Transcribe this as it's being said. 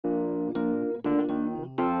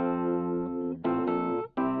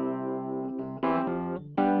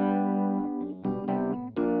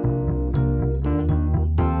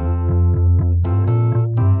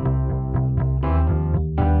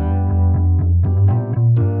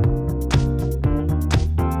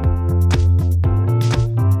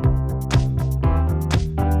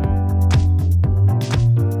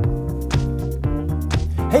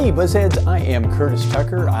Hey Buzzheads, I am Curtis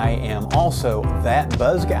Tucker. I am also That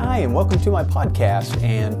Buzz Guy, and welcome to my podcast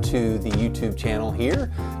and to the YouTube channel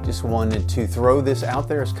here. Just wanted to throw this out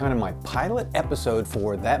there as kind of my pilot episode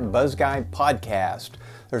for That Buzz Guy podcast.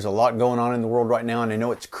 There's a lot going on in the world right now, and I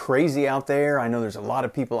know it's crazy out there. I know there's a lot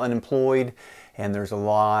of people unemployed, and there's a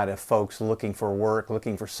lot of folks looking for work,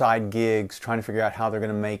 looking for side gigs, trying to figure out how they're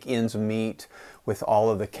going to make ends meet with all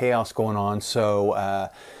of the chaos going on. So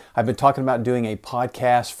I've been talking about doing a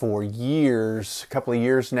podcast for years, a couple of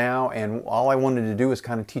years now, and all I wanted to do is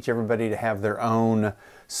kind of teach everybody to have their own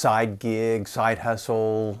side gig, side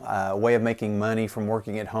hustle, way of making money from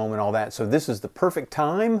working at home and all that. So this is the perfect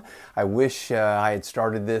time. I wish I had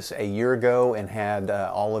started this a year ago and had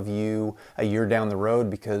all of you a year down the road,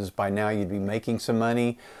 because by now you'd be making some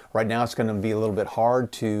money. Right now it's going to be a little bit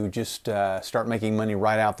hard to just start making money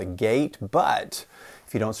right out the gate, but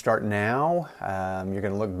if you don't start now, you're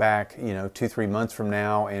going to look back, 2-3 months from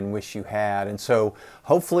now and wish you had. And so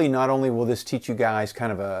hopefully not only will this teach you guys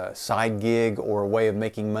kind of a side gig or a way of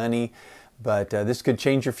making money, but this could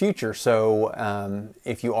change your future. So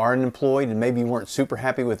if you are unemployed and maybe you weren't super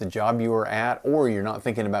happy with the job you were at, or you're not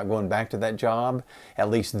thinking about going back to that job, at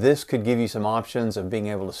least this could give you some options of being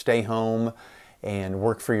able to stay home and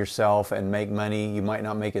work for yourself and make money. You might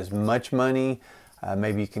not make as much money.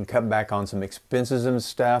 Maybe you can cut back on some expenses and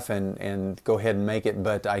stuff and go ahead and make it.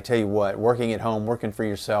 But I tell you what, working at home, working for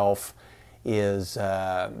yourself is,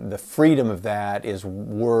 the freedom of that is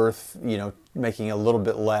worth, making a little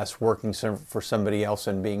bit less working for somebody else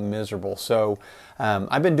and being miserable. So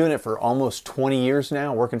I've been doing it for almost 20 years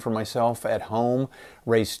now, working for myself at home.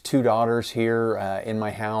 Raised 2 daughters here in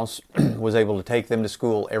my house. Was able to take them to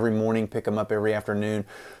school every morning, pick them up every afternoon.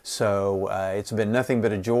 So it's been nothing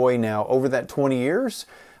but a joy. Now, over that 20 years,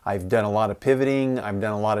 I've done a lot of pivoting. I've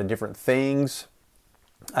done a lot of different things.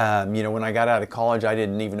 When I got out of college, I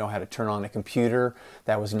didn't even know how to turn on a computer.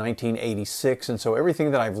 That was 1986, and so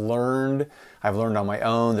everything that I've learned on my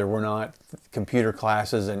own. There were not computer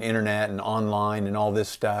classes and internet and online and all this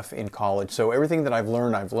stuff in college. So everything that I've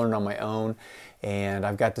learned on my own, and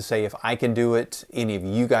I've got to say, if I can do it, any of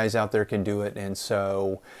you guys out there can do it. And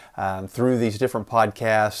so through these different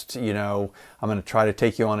podcasts, I'm going to try to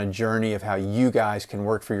take you on a journey of how you guys can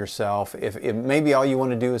work for yourself. If maybe all you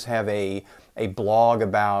want to do is have a blog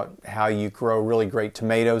about how you grow really great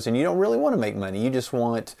tomatoes and you don't really want to make money, you just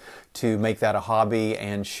want to make that a hobby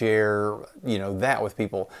and share that with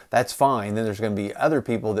people, that's fine. Then there's going to be other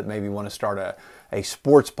people that maybe want to start a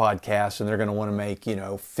sports podcast, and they're going to want to make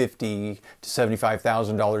 $50,000 to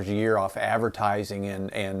 $75,000 a year off advertising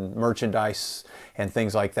and merchandise and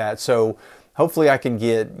things like that. So hopefully I can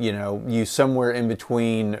get you somewhere in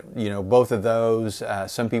between both of those.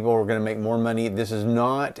 Some people are going to make more money. This is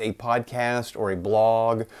not a podcast or a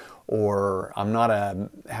blog, or I'm not a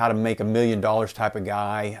how to make $1 million type of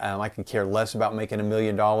guy. I can care less about making $1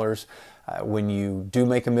 million. When you do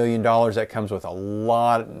make $1 million, that comes with a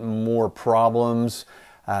lot more problems.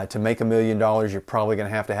 To make $1 million, you're probably going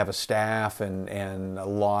to have a staff and a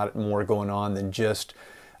lot more going on than just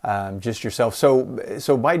yourself.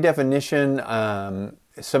 So by definition,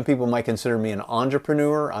 some people might consider me an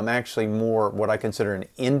entrepreneur. I'm actually more what I consider an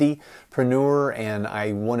indiepreneur, and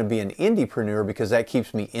I want to be an indiepreneur because that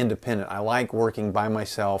keeps me independent. I like working by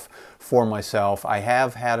myself, for myself. I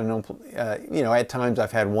have had at times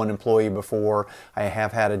I've had one employee before. I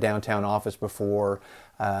have had a downtown office before,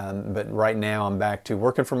 but right now I'm back to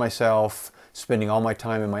working for myself, spending all my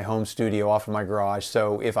time in my home studio off of my garage.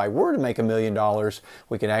 So if I were to make $1 million,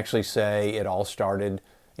 we could actually say it all started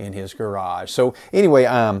in his garage. So anyway,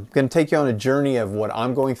 I'm going to take you on a journey of what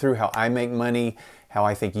I'm going through, how I make money, how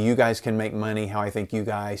I think you guys can make money, how I think you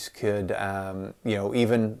guys could,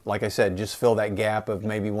 even, like I said, just fill that gap of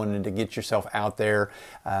maybe wanting to get yourself out there,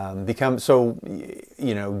 doing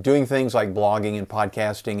things like blogging and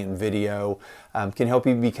podcasting and video can help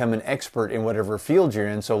you become an expert in whatever field you're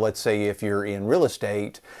in. So let's say if you're in real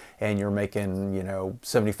estate and you're making,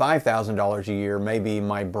 $75,000 a year, maybe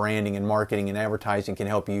my branding and marketing and advertising can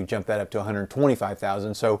help you jump that up to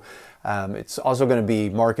 $125,000. So it's also going to be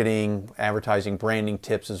marketing, advertising, branding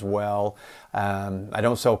tips as well. I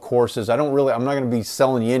don't sell courses. I'm not going to be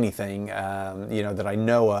selling you anything, that I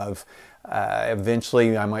know of.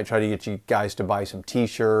 Eventually I might try to get you guys to buy some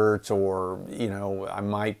t-shirts, or I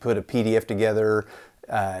might put a PDF together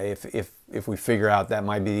if we figure out that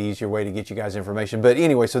might be the easier way to get you guys information. But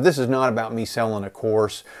anyway, so this is not about me selling a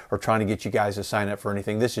course or trying to get you guys to sign up for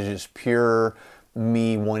anything. This is just pure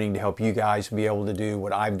me wanting to help you guys be able to do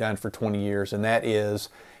what I've done for 20 years, and that is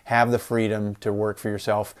have the freedom to work for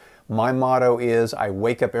yourself. My motto is I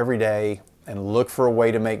wake up every day and look for a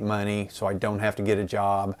way to make money so I don't have to get a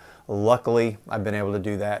job. Luckily, I've been able to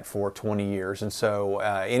do that for 20 years. And so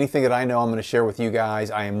anything that I know, I'm going to share with you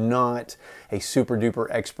guys. I am not a super duper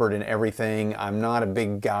expert in everything. I'm not a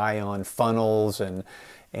big guy on funnels and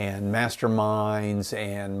masterminds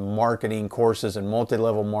and marketing courses and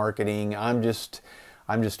multi-level marketing. I'm just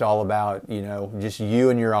all about, just you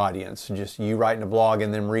and your audience, just you writing a blog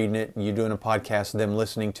and them reading it, you doing a podcast, them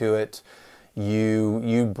listening to it,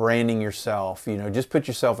 you branding yourself, just put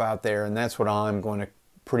yourself out there. And that's what I'm going to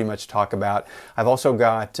pretty much talk about. I've also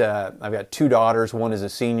got, I've got 2 daughters. One is a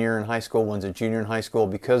senior in high school, one's a junior in high school.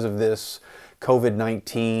 Because of this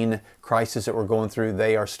COVID-19 crisis that we're going through,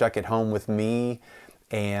 they are stuck at home with me.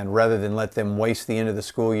 And rather than let them waste the end of the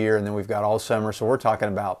school year, and then we've got all summer, so we're talking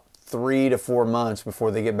about 3 to 4 months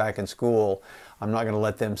before they get back in school. I'm not going to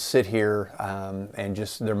let them sit here and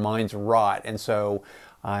just their minds rot. And so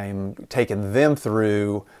I'm taking them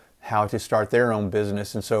through how to start their own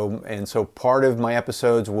business. And so part of my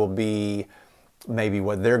episodes will be maybe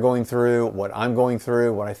what they're going through, what I'm going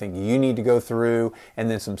through, what I think you need to go through, and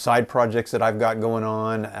then some side projects that I've got going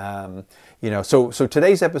on. So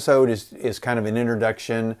today's episode is kind of an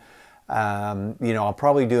introduction. I'll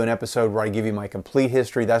probably do an episode where I give you my complete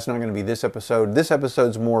history. That's not going to be this episode. This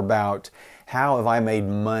episode's more about how have I made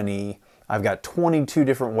money. I've got 22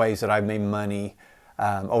 different ways that I've made money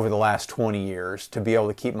over the last 20 years to be able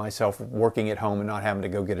to keep myself working at home and not having to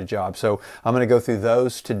go get a job. So I'm going to go through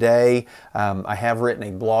those today. I have written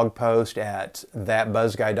a blog post at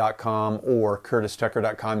thatbuzzguy.com or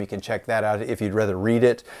curtistucker.com. You can check that out if you'd rather read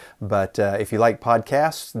it. But if you like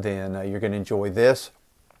podcasts, then you're going to enjoy this.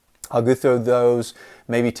 I'll go through those,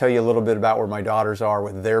 maybe tell you a little bit about where my daughters are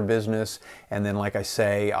with their business. And then, like I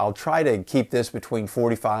say, I'll try to keep this between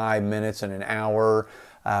 45 minutes and an hour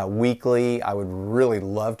weekly. I would really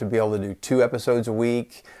love to be able to do 2 episodes a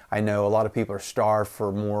week. I know a lot of people are starved for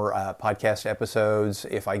more podcast episodes.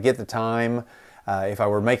 If I get the time, if I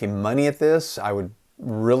were making money at this, I would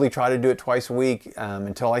really try to do it twice a week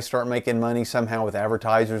until I start making money somehow with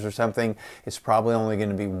advertisers or something. It's probably only going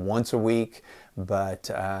to be once a week. But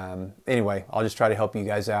anyway, I'll just try to help you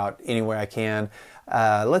guys out any way I can.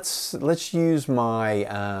 Let's use my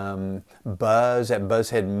buzz at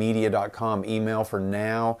buzzheadmedia.com email for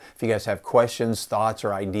now. If you guys have questions, thoughts,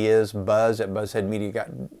 or ideas, buzz at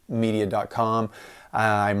buzzheadmedia.com.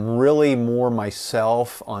 I'm really more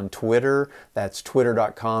myself on Twitter. That's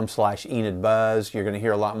twitter.com/EnidBuzz. You're going to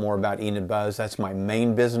hear a lot more about Enid Buzz. That's my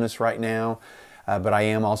main business right now. But I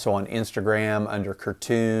am also on Instagram under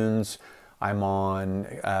cartoons. I'm on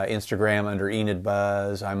Instagram under Enid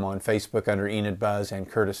Buzz. I'm on Facebook under Enid Buzz and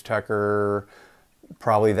Curtis Tucker,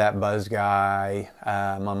 probably That Buzz Guy.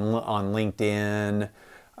 I'm on LinkedIn.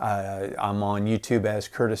 I'm on YouTube as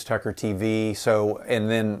Curtis Tucker TV. So, and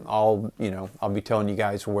then I'll be telling you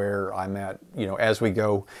guys where I'm at, as we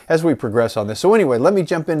progress on this. So anyway, let me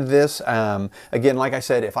jump into this. Again, like I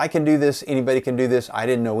said, if I can do this, anybody can do this. I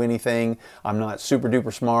didn't know anything. I'm not super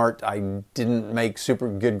duper smart. I didn't make super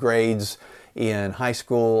good grades in high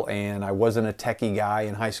school, and I wasn't a techie guy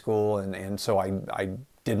in high school, and so I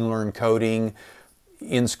didn't learn coding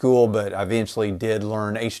in school, but I eventually did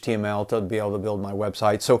learn HTML to be able to build my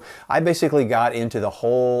website. So I basically got into the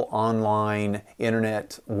whole online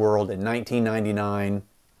internet world in 1999.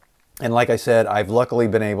 And like I said, I've luckily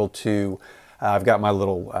been able to, I've got my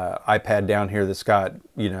little iPad down here that's got,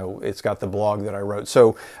 it's got the blog that I wrote.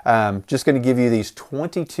 So just going to give you these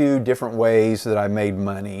 22 different ways that I made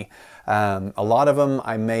money. A lot of them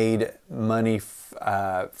I made money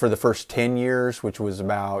for the first 10 years, which was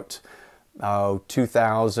about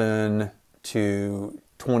 2000 to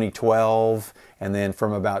 2012, and then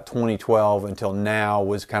from about 2012 until now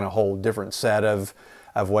was kind of a whole different set of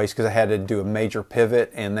ways, because I had to do a major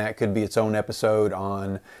pivot, and that could be its own episode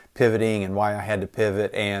on pivoting and why I had to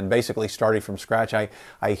pivot and basically starting from scratch. I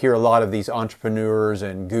hear a lot of these entrepreneurs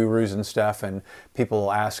and gurus and stuff, and people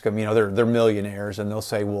will ask them, they're millionaires, and they'll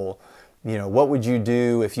say, well, what would you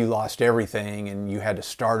do if you lost everything and you had to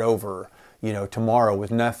start over, tomorrow with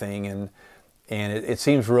nothing? And it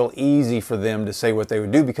seems real easy for them to say what they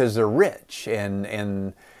would do because they're rich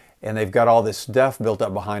and they've got all this stuff built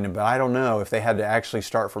up behind them. But I don't know if they had to actually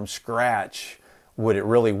start from scratch, would it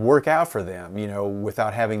really work out for them,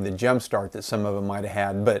 without having the jump start that some of them might have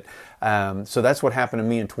had. But so that's what happened to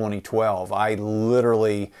me in 2012. I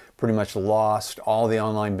literally pretty much lost all the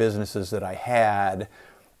online businesses that I had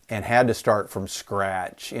and had to start from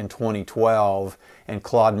scratch in 2012 and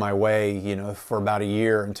clawed my way, for about a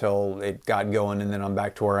year until it got going, and then I'm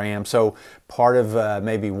back to where I am. So part of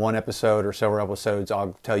maybe one episode or several episodes,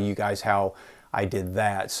 I'll tell you guys how I did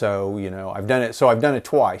that. So, you know, I've done it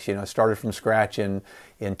twice. You know, started from scratch in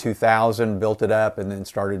 2000, built it up, and then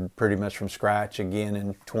started pretty much from scratch again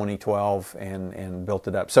in 2012 and built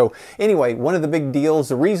it up. So anyway, one of the big deals,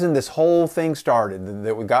 the reason this whole thing started,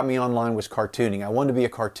 that got me online, was cartooning. I wanted to be a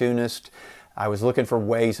cartoonist. I was looking for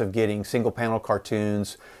ways of getting single panel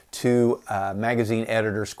cartoons to magazine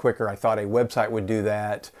editors quicker. I thought a website would do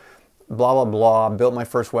that. Blah, blah, blah. Built my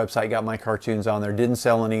first website, got my cartoons on there. Didn't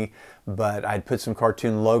sell any, but I'd put some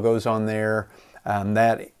cartoon logos on there.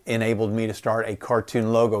 That enabled me to start a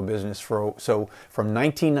cartoon logo business. So from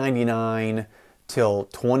 1999 till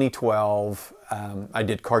 2012, I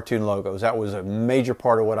did cartoon logos. That was a major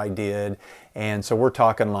part of what I did. And so we're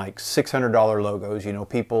talking like $600 logos. You know,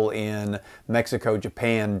 people in Mexico,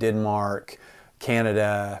 Japan, Denmark,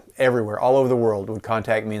 Canada, everywhere, all over the world would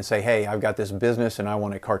contact me and say, hey, I've got this business and I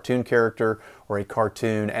want a cartoon character or a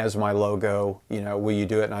cartoon as my logo. You know, will you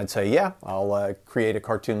do it? And I'd say, yeah, I'll create a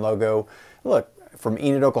cartoon logo. Look, from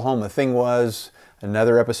Enid, Oklahoma, the thing was,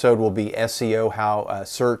 another episode will be SEO, how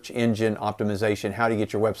search engine optimization, how to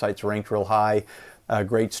get your websites ranked real high.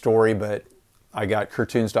 Great story, but I got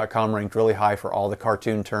cartoons.com ranked really high for all the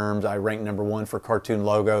cartoon terms. I ranked #1 for cartoon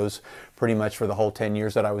logos pretty much for the whole 10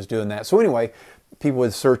 years that I was doing that. So anyway, people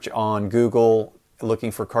would search on Google looking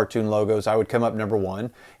for cartoon logos. I would come up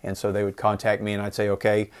 #1, and so they would contact me and I'd say,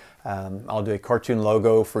 okay, I'll do a cartoon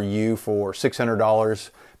logo for you for $600.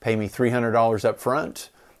 Pay me $300 up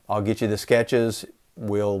front. I'll get you the sketches.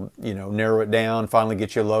 We'll, you know, narrow it down, finally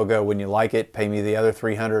get you a logo. When you like it, pay me the other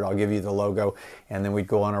 $300. I'll give you the logo, and then we'd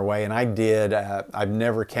go on our way. And I did. I've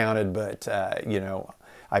never counted, but you know,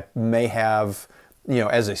 I may have, you know,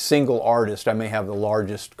 as a single artist, I may have the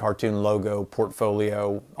largest cartoon logo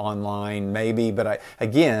portfolio online, maybe. But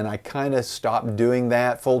I kind of stopped doing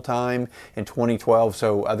that full time in 2012.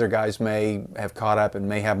 So other guys may have caught up and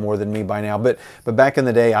may have more than me by now. But back in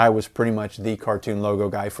the day, I was pretty much the cartoon logo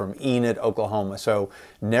guy from Enid, Oklahoma. So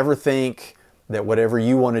never think that whatever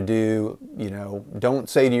you want to do, you know, don't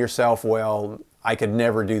say to yourself, well, I could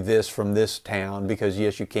never do this from this town, because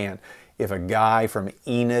yes, you can. If a guy from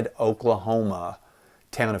Enid, Oklahoma,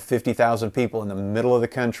 town of 50,000 people in the middle of the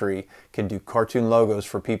country, can do cartoon logos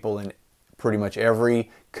for people in pretty much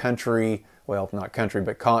every country, well, not country,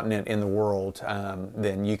 but continent in the world,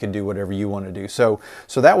 then you can do whatever you want to do. So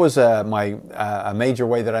that was a major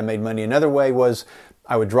way that I made money. Another way was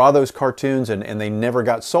I would draw those cartoons and they never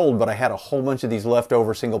got sold, but I had a whole bunch of these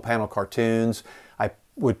leftover single panel cartoons. I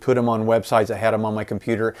would put them on websites. I had them on my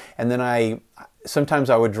computer, and then sometimes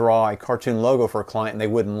I would draw a cartoon logo for a client and they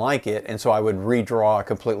wouldn't like it, and so I would redraw a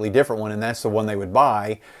completely different one, and that's the one they would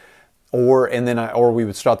buy. Or we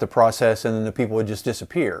would start the process and then the people would just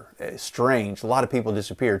disappear. It's strange. A lot of people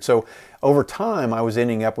disappeared. So over time, I was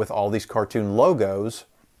ending up with all these cartoon logos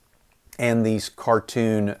and these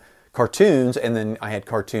cartoons, and then I had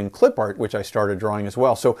cartoon clip art, which I started drawing as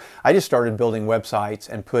well. So I just started building websites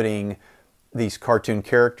and putting these cartoon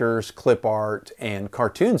characters, clip art, and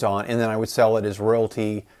cartoons on, and then I would sell it as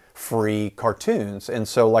royalty-free cartoons. And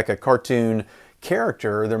so like a cartoon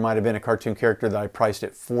character, there might have been a cartoon character that I priced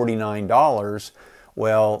at $49.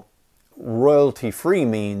 Well, royalty-free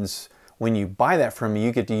means when you buy that from me,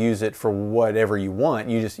 you get to use it for whatever you want.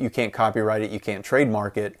 You can't copyright it, you can't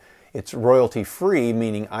trademark it. It's royalty-free,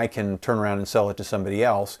 meaning I can turn around and sell it to somebody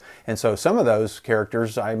else. And so some of those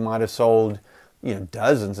characters I might have sold, you know,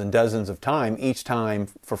 dozens and dozens of times, each time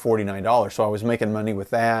for $49. So I was making money with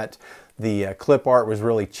that. The clip art was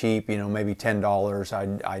really cheap, you know, maybe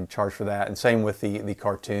 $10 I'd charge for that. And same with the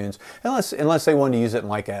cartoons. Unless they wanted to use it in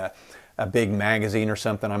like a big magazine or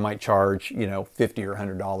something, I might charge, you know, $50 or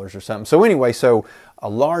 $100 or something. So anyway, so a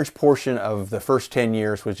large portion of the first 10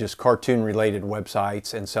 years was just cartoon related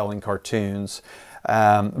websites and selling cartoons.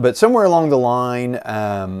 But somewhere along the line,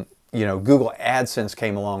 you know, Google Adsense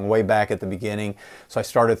came along way back at the beginning. So I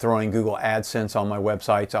started throwing Google Adsense on my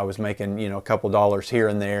websites. I was making, you know, a couple dollars here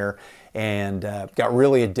and there, and got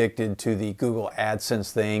really addicted to the Google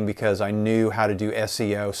Adsense thing because I knew how to do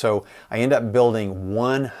SEO. So I ended up building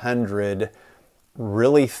 100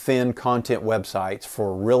 really thin content websites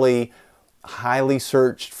for really highly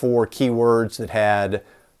searched for keywords that had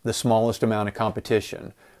the smallest amount of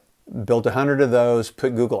competition. Built 100 of those,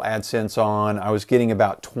 put Google AdSense on. I was getting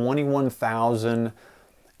about 21,000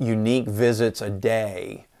 unique visits a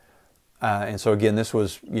day. And so again, this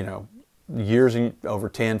was, you know, over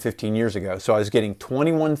 10, 15 years ago. So I was getting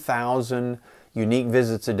 21,000 unique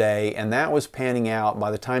visits a day, and that was panning out, by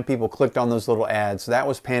the time people clicked on those little ads, that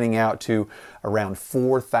was panning out to around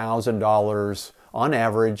 $4,000 on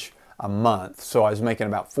average a month. So I was making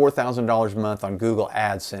about $4,000 a month on Google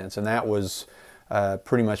AdSense, and that was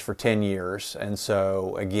pretty much for 10 years. And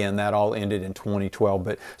so again, that all ended in 2012.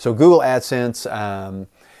 But so Google AdSense,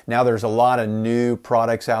 now there's a lot of new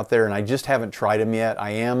products out there, and I just haven't tried them yet.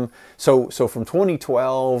 So from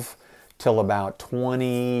 2012 till about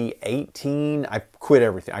 2018, I quit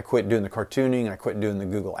everything. I quit doing the cartooning. I quit doing the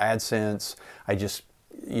Google AdSense. I just,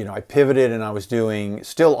 I pivoted, and I was doing,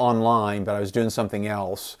 still online, but I was doing something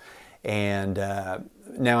else. And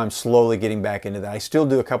now I'm slowly getting back into that. I still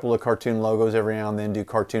do a couple of cartoon logos every now and then, do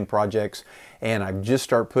cartoon projects, and I've just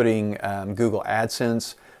started putting Google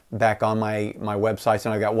AdSense back on my websites.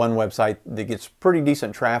 And I've got one website that gets pretty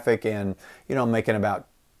decent traffic, and I'm making about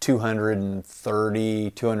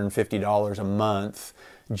 $230, $250 a month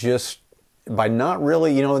just by not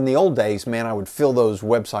really, in the old days, man, I would fill those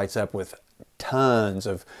websites up with tons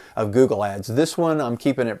of Google ads. This one, I'm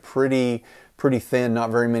keeping it pretty thin, not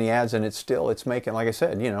very many ads, and it's making, like I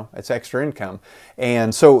said, it's extra income.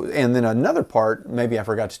 And then another part, maybe I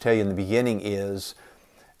forgot to tell you in the beginning, is,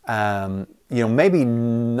 maybe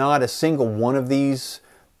not a single one of these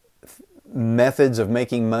methods of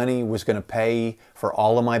making money was going to pay for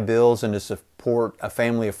all of my bills and to support a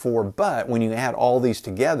family of 4, but when you add all these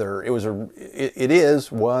together, it is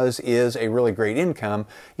a really great income.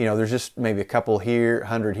 There's just maybe a couple here,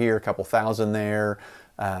 100 here, a couple thousand there,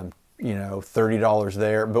 $30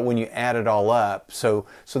 there, but when you add it all up, and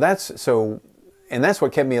that's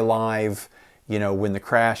what kept me alive. When the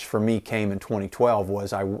crash for me came in 2012,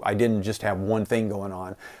 was I didn't just have one thing going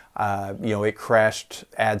on. It crashed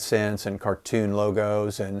AdSense and cartoon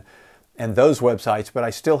logos and those websites, but I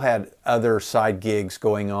still had other side gigs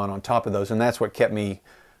going on top of those, and that's what kept me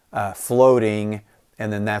floating.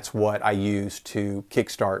 And then that's what I use to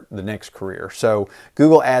kickstart the next career. So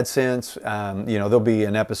Google AdSense, there'll be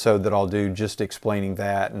an episode that I'll do just explaining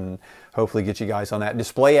that and hopefully get you guys on that.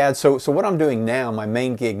 Display ads. So what I'm doing now, my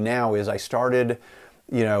main gig now, is I started,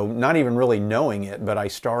 not even really knowing it, but I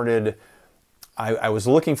was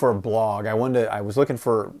looking for a blog. I was looking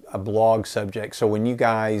for a blog subject. So when you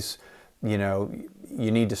guys, you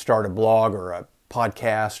need to start a blog or a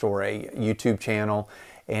podcast or a YouTube channel.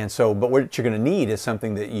 And so, but what you're going to need is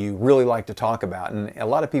something that you really like to talk about. And a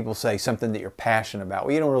lot of people say something that you're passionate about.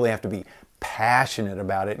 Well, you don't really have to be passionate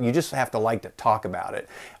about it. You just have to like to talk about it.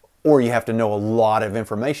 Or you have to know a lot of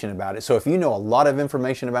information about it. So if you know a lot of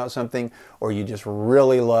information about something, or you just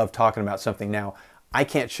really love talking about something, now, I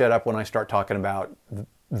can't shut up when I start talking about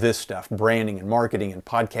this stuff, branding and marketing and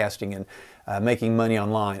podcasting and making money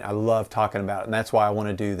online. I love talking about it. And that's why I want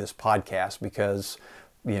to do this podcast, because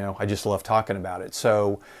I just love talking about it.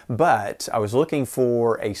 So, but I was looking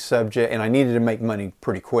for a subject, and I needed to make money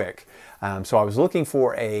pretty quick. So I was looking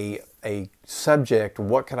for a subject.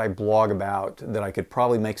 What could I blog about that I could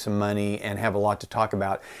probably make some money and have a lot to talk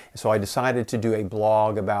about? So I decided to do a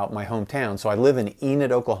blog about my hometown. So I live in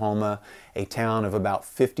Enid, Oklahoma, a town of about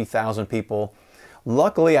 50,000 people.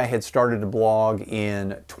 Luckily, I had started a blog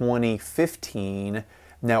in 2015.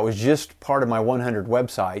 Now, it was just part of my 100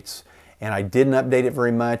 websites, and I didn't update it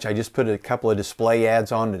very much. I just put a couple of display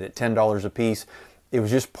ads on it at $10 a piece. It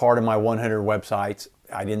was just part of my 100 websites.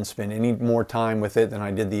 I didn't spend any more time with it than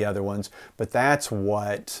I did the other ones. But that's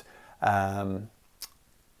what,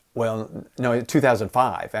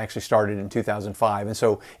 2005. I actually started in 2005. And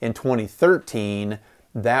so in 2013,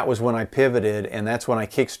 that was when I pivoted, and that's when I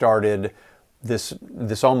kickstarted this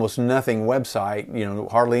almost nothing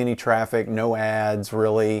website, hardly any traffic, no ads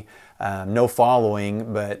really, no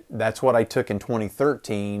following, but that's what I took in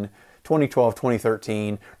 2012,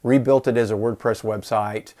 2013, rebuilt it as a WordPress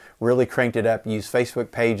website, really cranked it up, used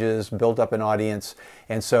Facebook pages, built up an audience,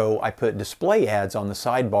 and so I put display ads on the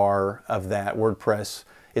sidebar of that WordPress.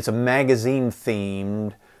 It's a magazine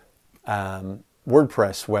themed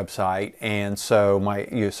WordPress website, and so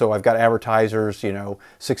so I've got advertisers,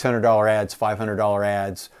 $600 ads, $500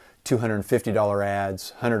 ads, $250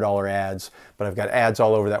 ads, $100 ads, but I've got ads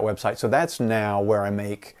all over that website. So that's now where I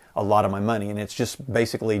make a lot of my money, and it's just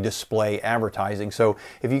basically display advertising. So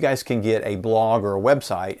if you guys can get a blog or a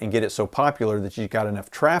website and get it so popular that you've got enough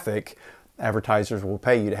traffic, advertisers will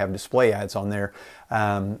pay you to have display ads on there.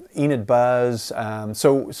 Enid Buzz.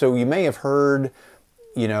 So you may have heard,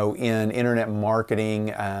 in internet marketing,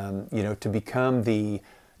 to become the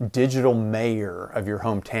digital mayor of your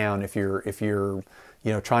hometown, if you're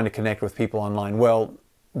trying to connect with people online. Well,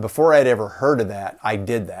 before I'd ever heard of that, I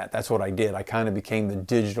did that. That's what I did. I kind of became the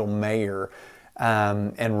digital mayor,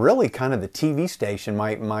 and really kind of the TV station.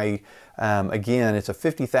 Again, it's a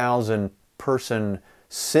 50,000 person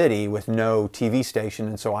city with no TV station,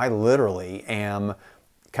 and so I literally am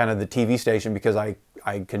kind of the TV station, because I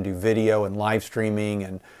can do video and live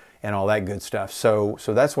streaming and all that good stuff. So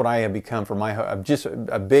that's what I have become for my, just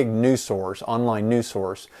a big news source, online news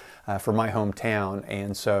source for my hometown.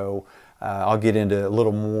 And so I'll get into a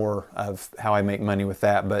little more of how I make money with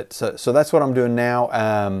that. But so that's what I'm doing now.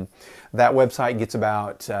 That website gets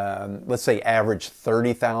about, let's say, average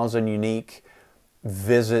 30,000 unique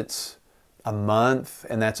visits a month,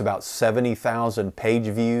 and that's about 70,000 page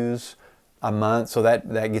views a month. So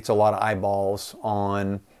that gets a lot of eyeballs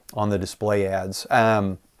on the display ads.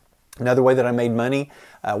 Another way that I made money,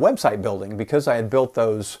 website building, because I had built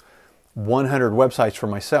those 100 websites for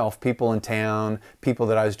myself. People in town, people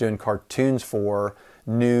that I was doing cartoons for,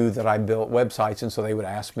 knew that I built websites, and so they would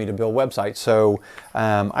ask me to build websites. So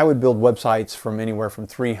I would build websites from anywhere from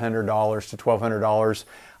 $300 to $1,200.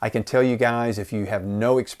 I can tell you guys, if you have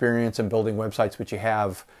no experience in building websites, but you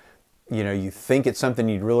have, you think it's something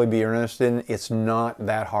you'd really be interested in, it's not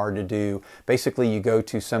that hard to do. Basically, you go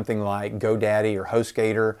to something like GoDaddy or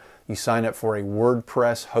HostGator, you sign up for a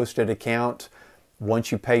WordPress hosted account.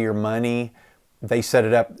 Once you pay your money, they set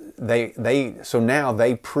it up. So now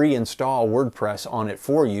they pre-install WordPress on it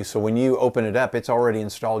for you. So when you open it up, it's already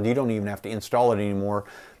installed. You don't even have to install it anymore.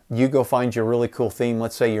 You go find your really cool theme.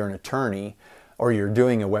 Let's say you're an attorney or you're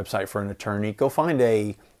doing a website for an attorney. Go find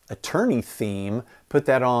a attorney theme, put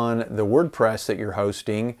that on the WordPress that you're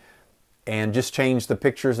hosting, and just change the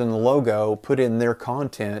pictures and the logo, put in their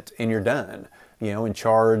content, and you're done. And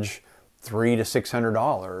charge $300 to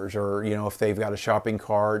 $600, or if they've got a shopping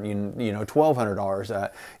cart,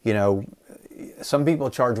 $1,200. Some people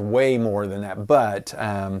charge way more than that, but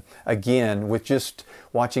again, with just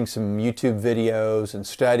watching some YouTube videos and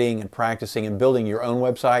studying and practicing and building your own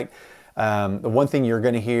website, the one thing you're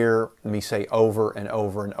going to hear me say over and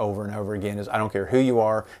over and over and over again is, I don't care who you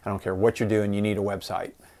are, I don't care what you're doing, you need a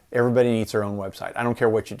website. Everybody needs their own website. I don't care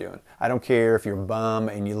what you're doing. I don't care if you're a bum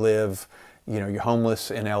and you live, you're homeless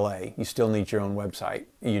in LA, you still need your own website.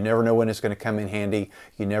 You never know when it's going to come in handy.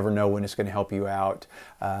 You never know when it's going to help you out.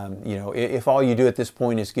 If all you do at this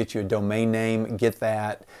point is get you a domain name, get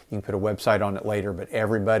that. You can put a website on it later, but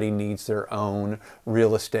everybody needs their own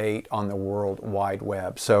real estate on the World Wide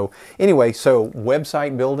Web. So anyway,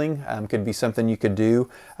 website building could be something you could do.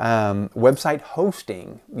 Website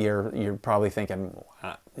hosting, you're probably thinking,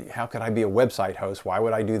 how could I be a website host? Why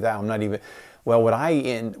would I do that? I'm not even... Well, what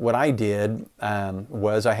I did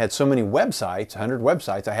was I had so many websites, 100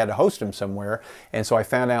 websites, I had to host them somewhere. And so I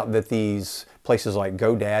found out that these places like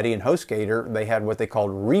GoDaddy and HostGator, they had what they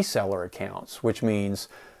called reseller accounts, which means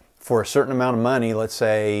for a certain amount of money, let's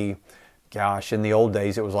say, gosh, in the old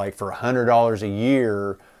days, it was like for $100 a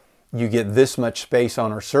year, you get this much space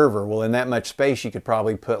on our server. Well, in that much space, you could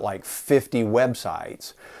probably put like 50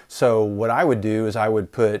 websites. So what I would do is I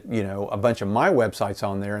would put, a bunch of my websites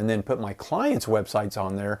on there and then put my clients' websites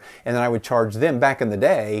on there, and then I would charge them. Back in the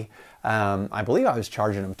day, I believe I was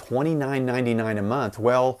charging them $29.99 a month.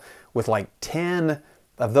 Well, with like 10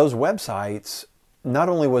 of those websites, not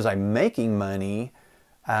only was I making money,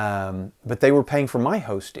 but they were paying for my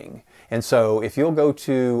hosting. And so if you'll go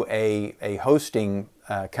to a hosting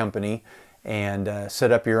company and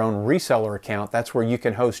set up your own reseller account, that's where you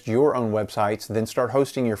can host your own websites, then start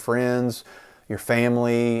hosting your friends, your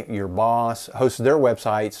family, your boss, host their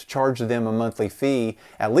websites, charge them a monthly fee,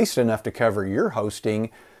 at least enough to cover your hosting.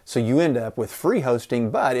 So you end up with free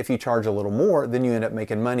hosting, but if you charge a little more, then you end up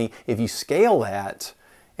making money. If you scale that,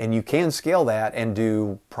 and you can scale that and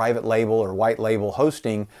do private label or white label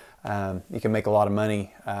hosting, you can make a lot of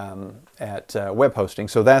money at web hosting.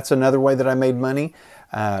 So that's another way that I made money.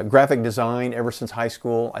 Graphic design, ever since high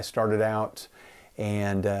school, I started out,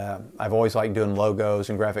 and I've always liked doing logos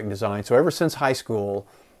and graphic design. So ever since high school,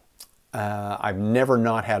 I've never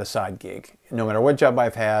not had a side gig. No matter what job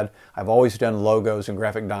I've had, I've always done logos and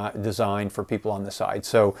graphic design for people on the side.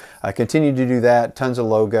 So I continue to do that, tons of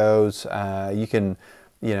logos. You can,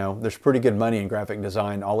 there's pretty good money in graphic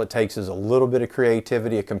design. All it takes is a little bit of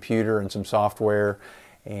creativity, a computer, and some software.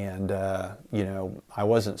 And, I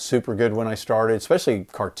wasn't super good when I started, especially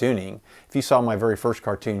cartooning. If you saw my very first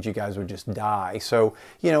cartoons, you guys would just die. So,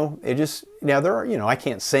 it just, now there are, I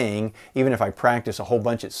can't sing. Even if I practice a whole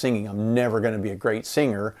bunch at singing, I'm never going to be a great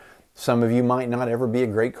singer. Some of you might not ever be a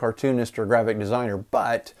great cartoonist or graphic designer,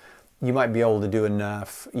 but you might be able to do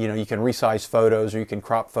enough. You can resize photos, or you can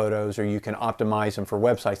crop photos, or you can optimize them for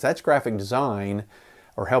websites. That's graphic design,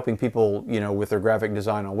 or helping people, with their graphic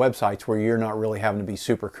design on websites where you're not really having to be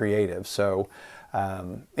super creative. So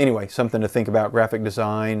anyway, something to think about, graphic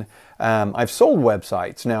design. I've sold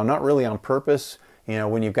websites. Now, not really on purpose.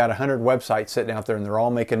 When you've got 100 websites sitting out there and they're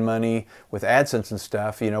all making money with AdSense and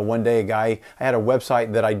stuff, one day I had a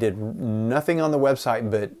website that I did nothing on the website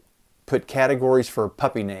but put categories for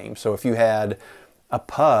puppy names. So if you had a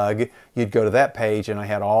pug, you'd go to that page, and I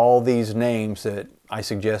had all these names that I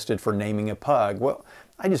suggested for naming a pug. Well,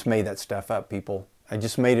 I just made that stuff up, people. I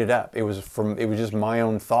just made it up. It was just my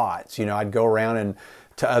own thoughts. You know, I'd go around and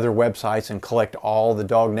to other websites and collect all the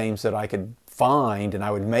dog names that I could find, and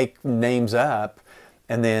I would make names up.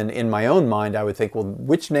 And then in my own mind, I would think, well,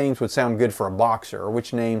 which names would sound good for a boxer, or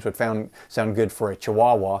which names would sound good for a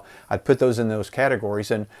Chihuahua? I'd put those in those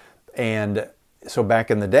categories. And so back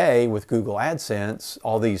in the day with Google AdSense,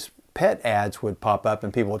 all these pet ads would pop up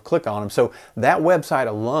and people would click on them. So that website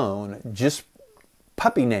alone, just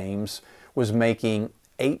puppy names, was making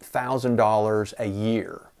 $8,000 a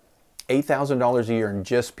year. $8,000 a year in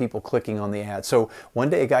just people clicking on the ad. So one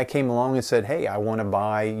day a guy came along and said, hey, I want to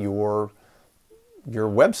buy your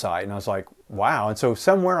website. And I was like, wow. And so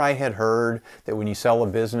somewhere I had heard that when you sell a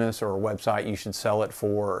business or a website, you should sell it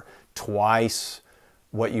for twice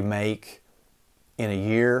what you make in a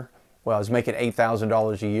year. Well, I was making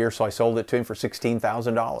 $8,000 a year, so I sold it to him for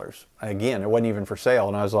 $16,000. Again, it wasn't even for sale,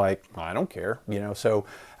 and I was like, I don't care, you know. So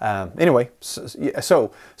anyway,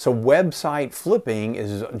 so website flipping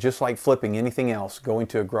is just like flipping anything else. Going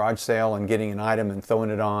to a garage sale and getting an item and throwing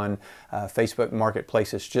it on Facebook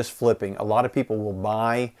Marketplace is just flipping. A lot of people will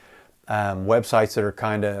buy websites that are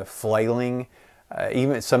kind of flailing.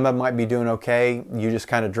 Even some of them might be doing okay. You just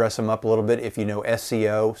kind of dress them up a little bit. If you know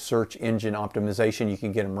SEO, search engine optimization, you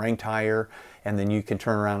can get them ranked higher, and then you can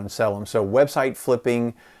turn around and sell them. So website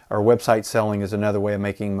flipping or website selling is another way of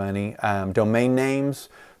making money. Domain names,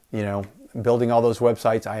 you know, building all those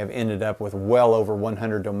websites, I have ended up with well over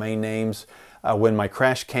 100 domain names. When my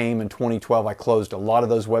crash came in 2012, I closed a lot of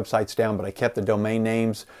those websites down, but I kept the domain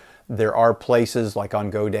names. There are places like on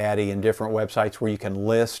GoDaddy and different websites where you can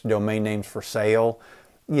list domain names for sale.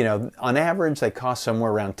 You know, on average, they cost somewhere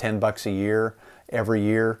around $10 a year, every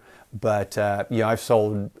year. But, you know, I've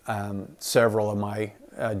sold several of my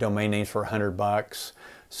domain names for $100.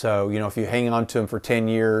 So, you know, if you hang on to them for 10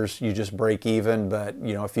 years, you just break even. But,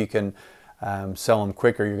 you know, if you can sell them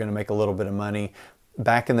quicker, you're going to make a little bit of money.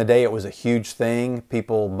 Back in the day, it was a huge thing,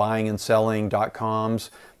 people buying and selling .coms.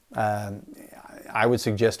 I would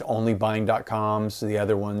suggest only buying .coms. The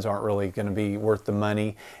other ones aren't really going to be worth the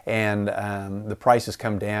money, and the prices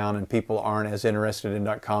come down and people aren't as interested in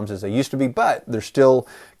 .coms as they used to be, but there still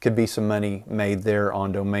could be some money made there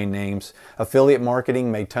on domain names. Affiliate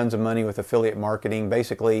marketing, made tons of money with affiliate marketing.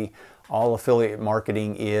 Basically, all affiliate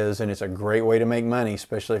marketing is, and it's a great way to make money,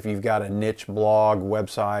 especially if you've got a niche blog,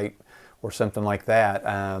 website, or something like that.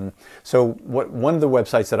 So one of the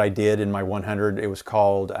websites that I did in my 100, it was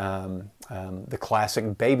called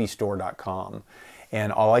theclassicbabystore.com.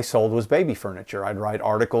 And all I sold was baby furniture. I'd write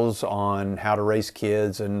articles on how to raise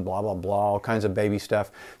kids and blah, blah, blah, all kinds of baby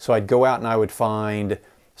stuff. So I'd go out and I would find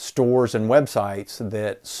stores and websites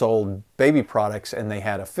that sold baby products and they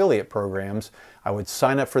had affiliate programs. I would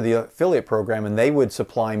sign up for the affiliate program and they would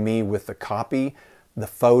supply me with the copy, the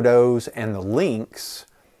photos, and the links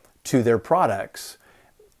to their products.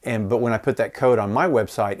 But when I put that code on my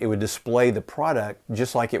website, it would display the product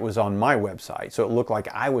just like it was on my website. So it looked like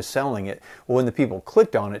I was selling it. Well, when the people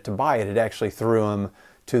clicked on it to buy it, it actually threw them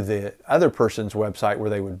to the other person's website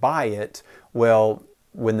where they would buy it. Well,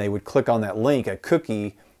 when they would click on that link, a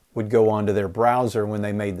cookie would go onto their browser. When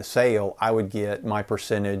they made the sale, I would get my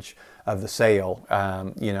percentage of the sale.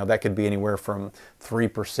 You know, that could be anywhere from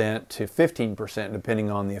 3% to 15% depending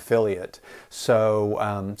on the affiliate.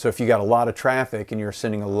 So, so if you got a lot of traffic and you're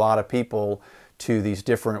sending a lot of people to these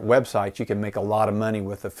different websites, you can make a lot of money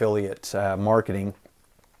with affiliate marketing.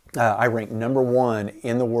 I ranked #1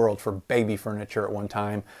 in the world for baby furniture at one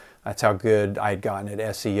time. That's how good I had gotten at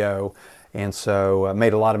SEO. And so I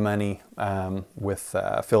made a lot of money with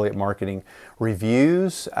affiliate marketing.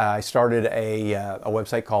 Reviews, I started a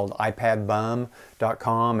website called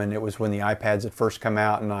iPadBum.com, and it was when the iPads had first come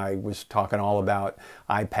out, and I was talking all about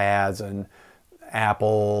iPads and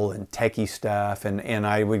Apple and techie stuff, and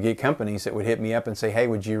I would get companies that would hit me up and say, hey,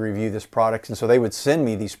 would you review this product? And so they would send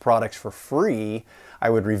me these products for free. I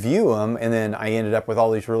would review them, and then I ended up with all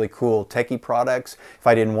these really cool techie products. If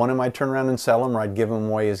I didn't want them, I'd turn around and sell them, or I'd give them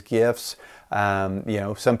away as gifts. You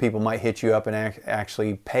know, some people might hit you up and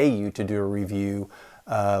actually pay you to do a review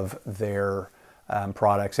of their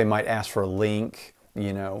products. They might ask for a link,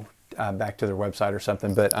 you know, back to their website or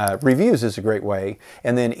something. But reviews is a great way.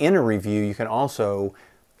 And then in a review, you can also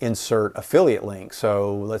insert affiliate links.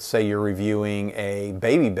 So let's say you're reviewing a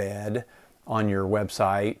baby bed on your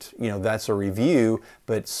website, you know, that's a review,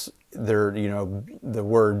 but there, you know, the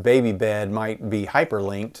word baby bed might be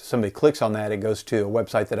hyperlinked. Somebody clicks on that, it goes to a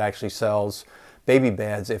website that actually sells baby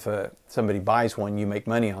beds. If somebody buys one, you make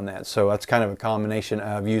money on that. So that's kind of a combination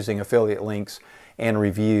of using affiliate links and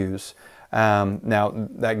reviews. Now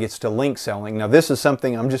that gets to link selling. Now this is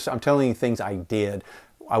something I'm telling you things I did.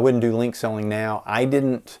 I wouldn't do link selling now. I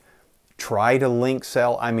didn't try to link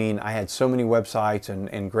sell. I mean, I had so many websites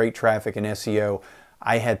and great traffic and SEO.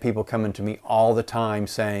 I had people coming to me all the time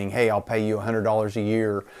saying, hey, I'll pay you $100 a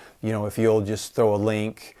year, you know, if you'll just throw a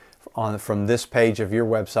link from this page of your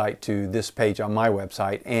website to this page on my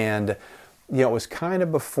website. And you know, it was kind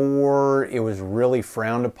of before it was really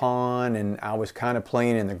frowned upon, and I was kind of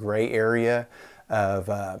playing in the gray area of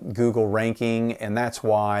Google ranking, and that's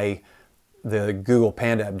why the Google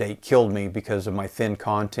Panda update killed me, because of my thin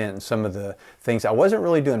content and some of the things. I wasn't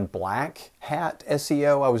really doing black hat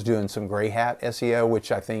SEO. I was doing some gray hat SEO,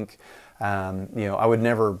 which I think, you know, I would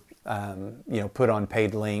never, you know, put on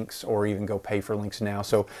paid links or even go pay for links now.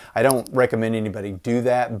 So I don't recommend anybody do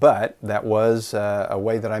that, but that was a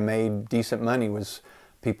way that I made decent money, was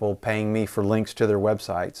people paying me for links to their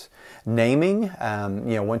websites. Naming, you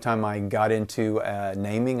know, one time I got into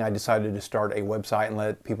naming. I decided to start a website and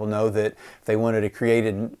let people know that if they wanted a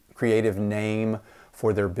creative name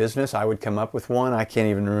for their business, I would come up with one. I can't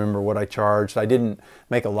even remember what I charged. I didn't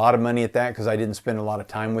make a lot of money at that because I didn't spend a lot of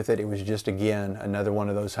time with it. It was just, again, another one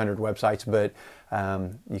of those 100 websites, but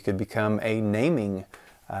you could become a naming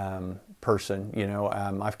person. You know,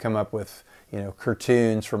 I've come up with, you know,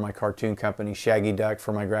 cartoons for my cartoon company, Shaggy Duck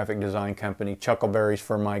for my graphic design company, Chuckleberries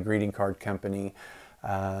for my greeting card company,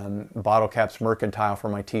 Bottle Caps Mercantile for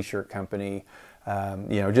my t-shirt company.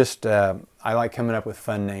 You know, just I like coming up with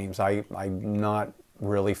fun names. I'm not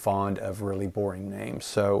really fond of really boring names.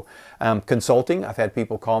 So consulting, I've had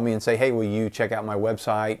people call me and say, hey, will you check out my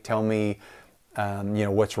website? Tell me, you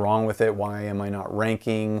know, what's wrong with it? Why am I not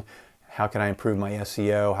ranking? How can I improve my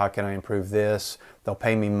SEO? How can I improve this? They'll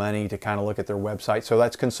pay me money to kind of look at their website. So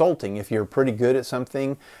that's consulting. If you're pretty good at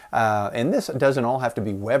something, and this doesn't all have to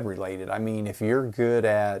be web related. I mean, if you're good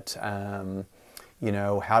at, you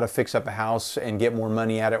know, how to fix up a house and get more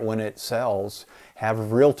money at it when it sells, have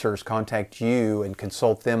realtors contact you and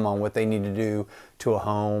consult them on what they need to do to a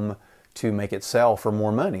home to make it sell for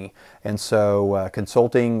more money. And so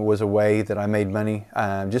consulting was a way that I made money,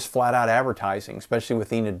 just flat out advertising, especially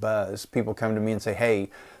with Enid Buzz. People come to me and say,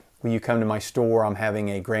 hey, will you come to my store? I'm having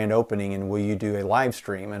a grand opening, and will you do a live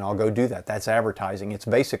stream? And I'll go do that. That's advertising. It's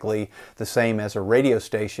basically the same as a radio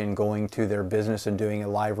station going to their business and doing a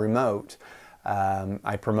live remote.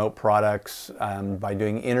 I promote products by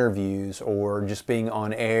doing interviews or just being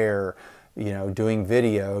on air, you know, doing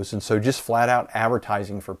videos. And so just flat out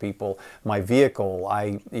advertising for people. My vehicle,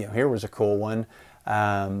 you know, here was a cool one.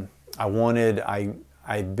 Hadn't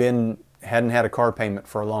had a car payment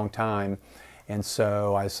for a long time. And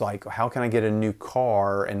so I was like, how can I get a new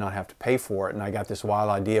car and not have to pay for it? And I got this wild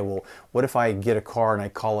idea. Well, what if I get a car and I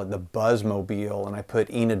call it the Buzzmobile, and I put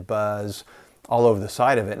Enid Buzz all over the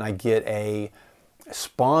side of it, and I get a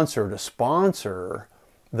sponsor to sponsor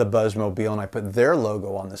the Buzzmobile, and I put their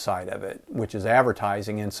logo on the side of it, which is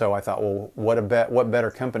advertising. And so I thought, well, what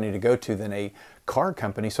better company to go to than a car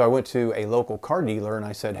company? So I went to a local car dealer and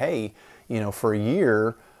I said, hey, you know, for a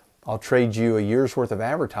year, I'll trade you a year's worth of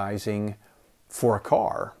advertising for a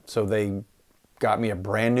car. So they got me a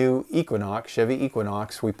brand new Equinox, Chevy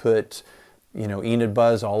Equinox. We put, you know, Enid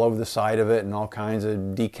Buzz all over the side of it and all kinds of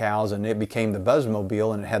decals, and it became the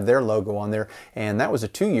Buzzmobile, and it had their logo on there. And that was a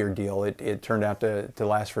 2-year deal. It turned out to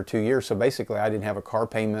last for 2 years. So basically I didn't have a car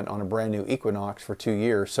payment on a brand new Equinox for 2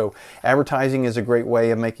 years. So advertising is a great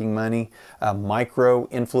way of making money. Micro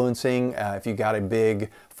influencing, if you got a big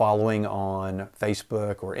following on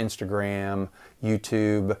Facebook or Instagram,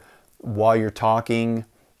 YouTube, while you're talking,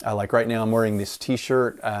 like right now I'm wearing this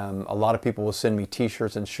t-shirt. A lot of people will send me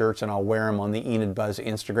t-shirts and shirts, and I'll wear them on the Enid Buzz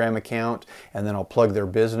Instagram account, and then I'll plug their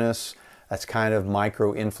business. That's kind of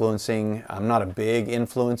micro influencing. I'm not a big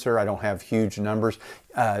influencer. I don't have huge numbers.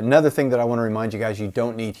 Another thing that I want to remind you guys, you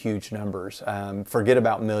don't need huge numbers. Forget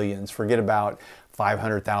about millions. Forget about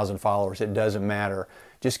 500,000 followers. It doesn't matter.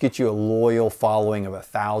 Just get you a loyal following of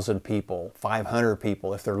 1,000 people, 500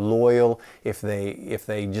 people. If they're loyal, if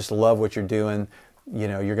they just love what you're doing, you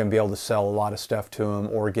know, you're going to be able to sell a lot of stuff to them,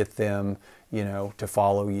 or get them, you know, to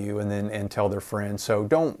follow you and tell their friends. So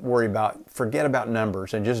don't forget about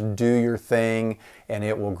numbers, and just do your thing and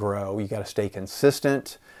it will grow. You got to stay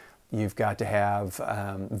consistent. You've got to have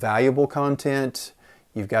valuable content.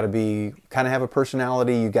 You've got to kind of have a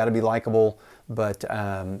personality. You've got to be likable, but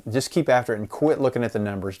just keep after it and quit looking at the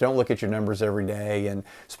numbers. Don't look at your numbers every day, and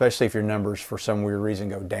especially if your numbers for some weird reason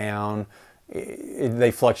go down.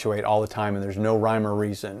 they fluctuate all the time, and there's no rhyme or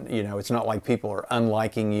reason. You know, it's not like people are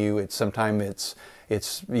unliking you. Sometimes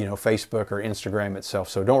it's you know, Facebook or Instagram itself.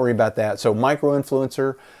 So don't worry about that. So micro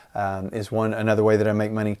influencer is another way that I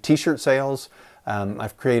make money. T-shirt sales.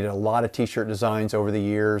 I've created a lot of t-shirt designs over the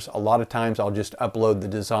years. A lot of times I'll just upload the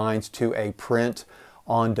designs to a print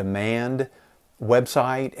on demand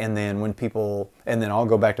website, and then I'll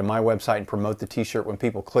go back to my website and promote the t-shirt. When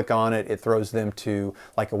people click on it, it throws them to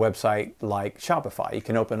like a website like Shopify. You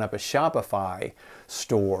can open up a Shopify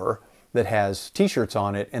store that has t-shirts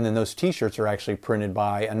on it, and then those t-shirts are actually printed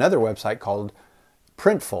by another website called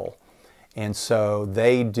Printful. And so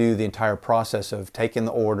they do the entire process of taking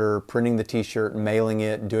the order, printing the t-shirt, mailing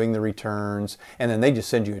it, doing the returns, and then they just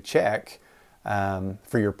send you a check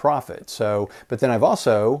for your profit. So, but then I've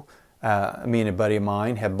also, me and a buddy of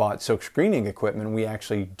mine have bought silk screening equipment. We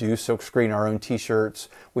actually do silk screen our own t-shirts.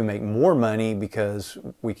 We make more money because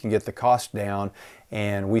we can get the cost down,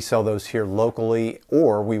 and we sell those here locally,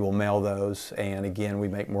 or we will mail those, and again, we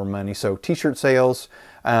make more money. So t-shirt sales,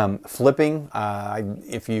 flipping,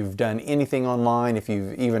 if you've done anything online, if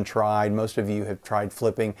you've even tried, most of you have tried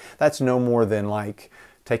flipping, that's no more than like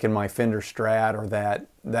taking my Fender Strat or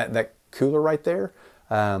that cooler right there.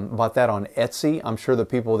 Bought that on Etsy. I'm sure the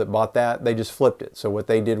people that bought that, they just flipped it. So what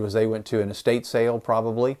they did was they went to an estate sale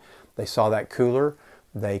probably. They saw that cooler,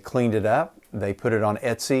 they cleaned it up, they put it on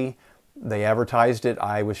Etsy, they advertised it.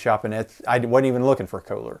 I was shopping Etsy. I wasn't even looking for a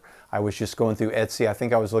cooler. I was just going through Etsy. I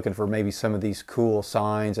think I was looking for maybe some of these cool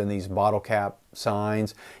signs and these bottle cap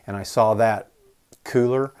signs, and I saw that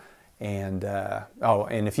cooler. And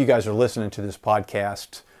and if you guys are listening to this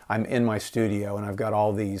podcast, I'm in my studio and I've got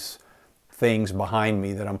all these things behind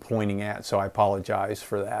me that I'm pointing at, so I apologize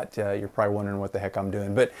for that. You're probably wondering what the heck I'm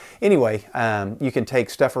doing. But anyway, you can take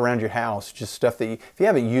stuff around your house, just stuff that if you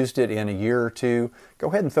haven't used it in a year or two, go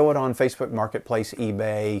ahead and throw it on Facebook Marketplace,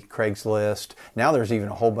 eBay, Craigslist. Now there's even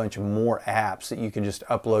a whole bunch of more apps that you can just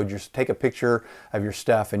upload, take a picture of your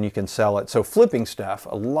stuff and you can sell it. So flipping stuff,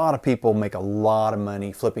 a lot of people make a lot of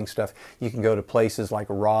money flipping stuff. You can go to places like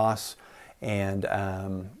Ross, and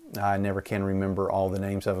I never can remember all the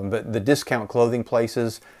names of them, but the discount clothing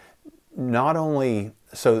places, not only,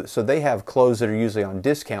 so they have clothes that are usually on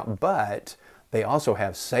discount, but they also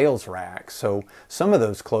have sales racks. So some of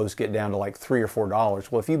those clothes get down to like $3 or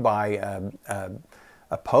 $4. Well, if you buy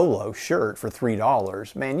a polo shirt for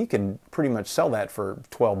 $3, man, you can pretty much sell that for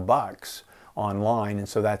 12 bucks online, and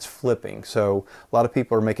so that's flipping. So a lot of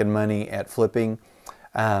people are making money at flipping.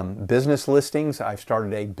 Business listings, I've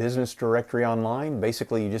started a business directory online.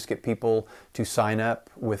 Basically, you just get people to sign up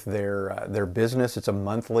with their business. It's a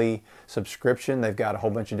monthly subscription. They've got a whole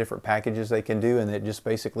bunch of different packages they can do, and it just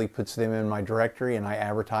basically puts them in my directory and I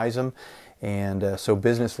advertise them. And so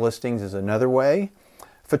business listings is another way.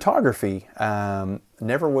 Photography,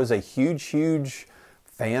 never was a huge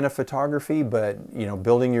fan of photography, but you know,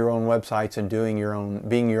 building your own websites and being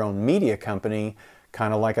your own media company,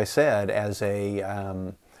 kind of like I said, as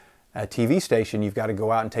a TV station, you've got to go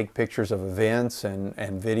out and take pictures of events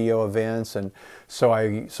and video events, and so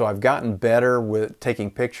I've gotten better with taking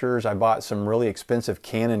pictures. I bought some really expensive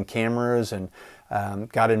Canon cameras and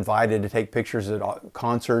got invited to take pictures at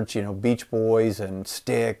concerts, you know, Beach Boys and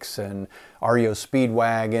Styx and REO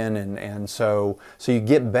Speedwagon, and so you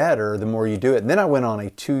get better the more you do it. And then I went on a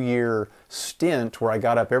 2-year stint where I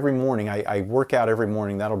got up every morning. I work out every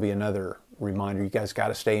morning. That'll be another reminder. You guys got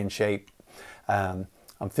to stay in shape. I'm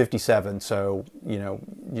 57, so you know,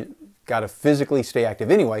 you got to physically stay active.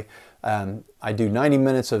 Anyway, I do 90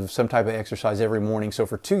 minutes of some type of exercise every morning. So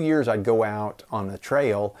for 2 years, I'd go out on the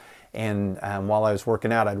trail, and while I was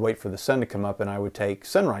working out, I'd wait for the sun to come up and I would take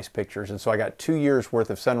sunrise pictures. And so I got 2 years worth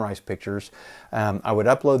of sunrise pictures. I would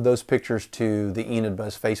upload those pictures to the Enid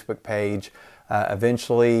Buzz Facebook page.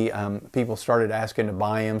 Eventually, people started asking to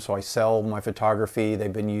buy them, so I sell my photography.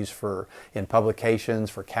 They've been used in publications,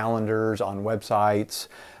 for calendars, on websites.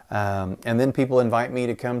 And then people invite me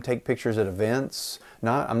to come take pictures at events.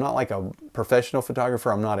 I'm not like a professional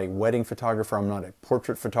photographer. I'm not a wedding photographer. I'm not a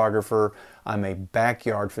portrait photographer. I'm a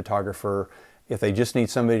backyard photographer. If they just need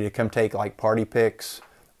somebody to come take like party pics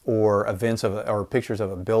or or pictures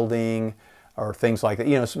of a building, or things like that,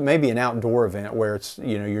 you know, maybe an outdoor event where it's,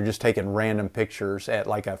 you know, you're just taking random pictures at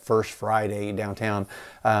like a First Friday downtown.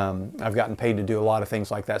 I've gotten paid to do a lot of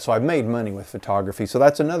things like that. So I've made money with photography. So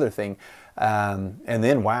that's another thing. And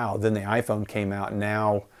then, wow, then the iPhone came out.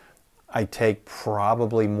 Now I take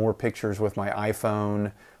probably more pictures with my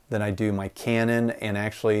iPhone than I do my Canon. And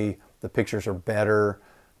actually the pictures are better.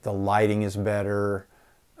 The lighting is better.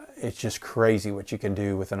 it's just crazy what you can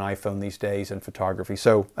do with an iPhone these days in photography.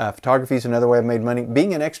 So photography is another way I've made money.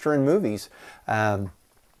 Being an extra in movies.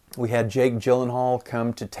 We had Jake Gyllenhaal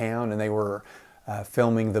come to town, and they were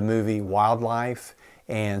filming the movie Wildlife.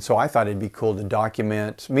 And so I thought it'd be cool to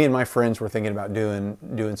document. Me and my friends were thinking about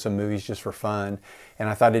doing some movies just for fun. And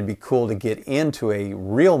I thought it'd be cool to get into a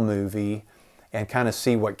real movie and kind of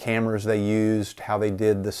see what cameras they used, how they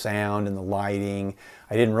did the sound and the lighting.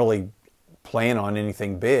 I didn't really plan on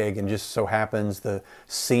anything big, and just so happens the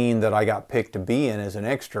scene that I got picked to be in as an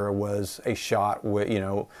extra was a shot with,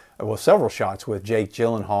 well, several shots with Jake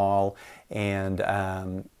Gyllenhaal and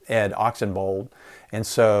Ed Oxenbould. And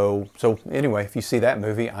so anyway, if you see that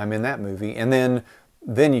movie, I'm in that movie. And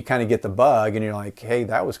then you kind of get the bug, and you're like, hey,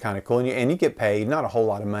 that was kind of cool. And you get paid, not a whole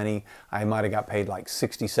lot of money. I might have got paid like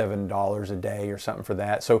 $67 a day or something for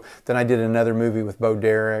that. So then I did another movie with Bo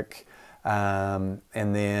Derek. And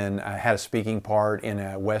then I had a speaking part in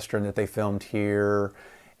a Western that they filmed here.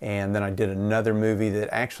 And then I did another movie that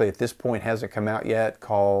actually at this point hasn't come out yet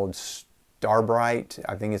called Starbright.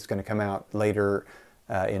 I think it's going to come out later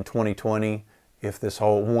in 2020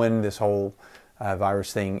 when this whole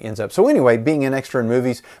virus thing ends up. So anyway, being an extra in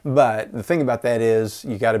movies, but the thing about that is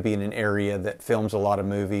you got to be in an area that films a lot of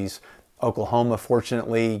movies. Oklahoma,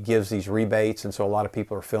 fortunately, gives these rebates, and so a lot of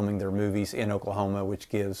people are filming their movies in Oklahoma, which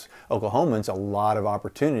gives Oklahomans a lot of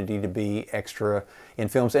opportunity to be extra in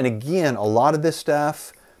films. And again, a lot of this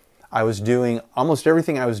stuff I was doing, almost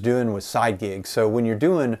everything I was doing was side gigs. So when you're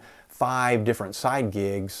doing 5 different side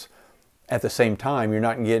gigs at the same time, you're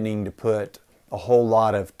not getting to put a whole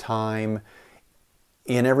lot of time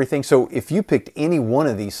in everything. So if you picked any one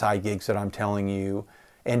of these side gigs that I'm telling you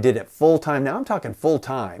and did it full time, now I'm talking full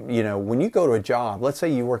time. When you go to a job, let's say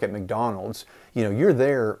you work at McDonald's, you're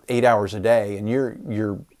there 8 hours a day, and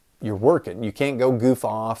you're working. You can't go goof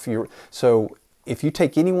off. So if you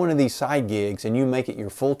take any one of these side gigs and you make it your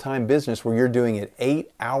full-time business where you're doing it 8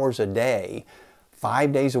 hours a day,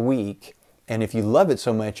 5 days a week, and if you love it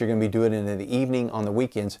so much, you're going to be doing it in the evening, on the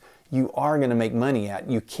weekends, you are going to make money at.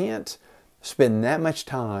 You can't spend that much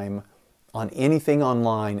time on anything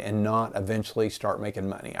online and not eventually start making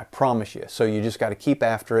money. I promise you. So you just got to keep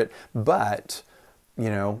after it. But,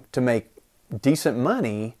 to make decent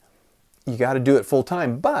money, you got to do it full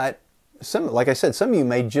time. But like I said, some of you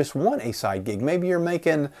may just want a side gig. Maybe you're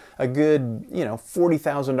making a good,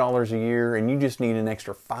 $40,000 a year, and you just need an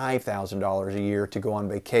extra $5,000 a year to go on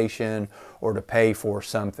vacation or to pay for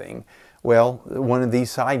something. Well, one of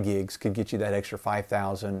these side gigs could get you that extra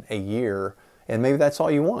 $5,000 a year, and maybe that's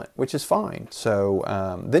all you want, which is fine. So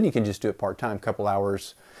then you can just do it part-time, couple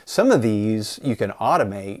hours. Some of these you can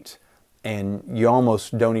automate, and you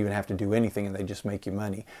almost don't even have to do anything, and they just make you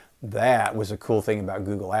money. That was a cool thing about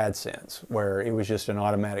Google AdSense, where it was just an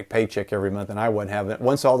automatic paycheck every month, and I wasn't having it.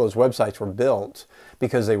 Once all those websites were built,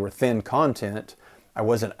 because they were thin content, I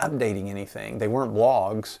wasn't updating anything. They weren't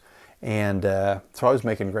blogs, and so I was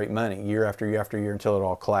making great money year after year after year until it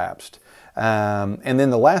all collapsed. And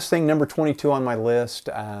then the last thing, number 22 on my list,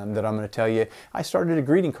 that I'm going to tell you, I started a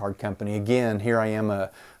greeting card company. Again, here I am,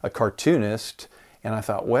 a cartoonist, and I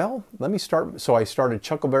thought, well, let me start. So I started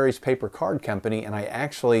Chuckleberry's Paper Card Company, and I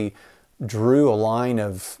actually drew a line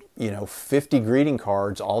of 50 greeting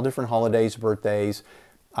cards, all different holidays, birthdays.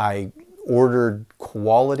 I ordered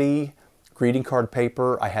quality greeting card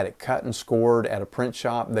paper. I had it cut and scored at a print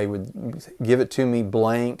shop. They would give it to me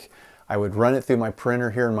blank. I would run it through my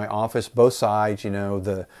printer here in my office, both sides,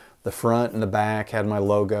 the front and the back had my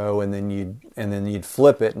logo, and then you'd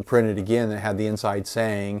flip it and print it again, and it had the inside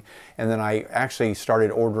saying. And then I actually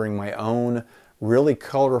started ordering my own really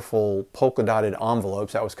colorful polka dotted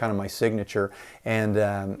envelopes. That was kind of my signature. And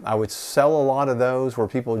I would sell a lot of those where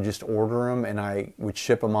people would just order them, and I would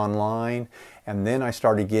ship them online. And then I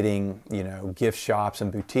started getting, gift shops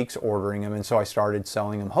and boutiques ordering them, and so I started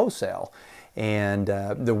selling them wholesale. And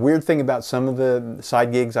the weird thing about some of the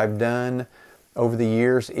side gigs I've done over the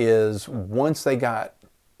years is once they got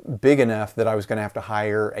big enough that I was going to have to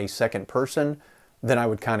hire a second person, then I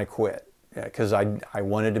would kind of quit, because I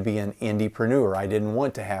wanted to be an indiepreneur. I didn't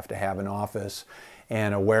want to have an office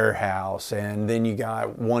and a warehouse, and then you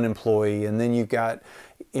got one employee, and then you got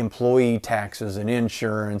employee taxes and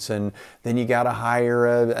insurance, and then you got to hire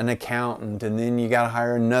an accountant, and then you got to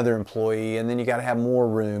hire another employee, and then you got to have more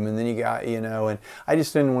room, and then you got, and I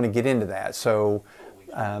just didn't want to get into that. So,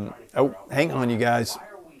 oh, hang on, you guys.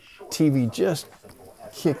 TV just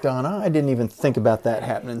kicked on. I didn't even think about that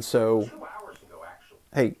happening. So,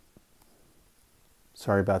 hey,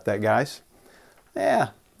 sorry about that, guys.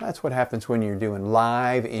 Yeah. That's what happens when you're doing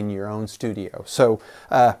live in your own studio. So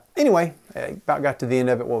anyway, about got to the end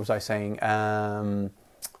of it. What was I saying?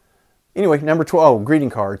 Anyway, number 12, greeting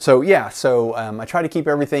card. So yeah, I try to keep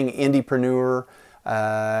everything indiepreneur.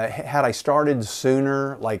 Had I started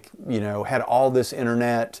sooner, like, had all this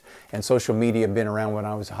internet and social media been around when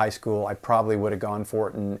I was in high school, I probably would have gone for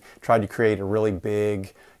it and tried to create a really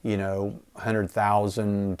big, $100,000,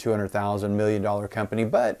 $200,000, $1 million company.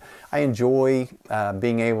 But I enjoy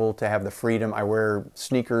being able to have the freedom. I wear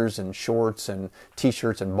sneakers and shorts and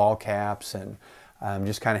t-shirts and ball caps, and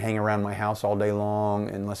just kind of hang around my house all day long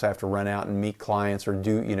unless I have to run out and meet clients or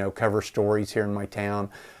do, cover stories here in my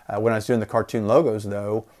town. When I was doing the cartoon logos,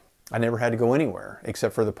 though, I never had to go anywhere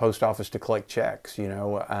except for the post office to collect checks,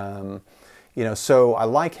 So I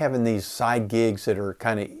like having these side gigs that are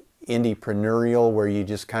kind of indiepreneurial, where you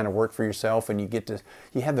just kind of work for yourself and you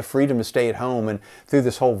have the freedom to stay at home. And through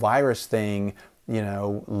this whole virus thing,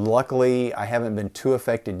 luckily I haven't been too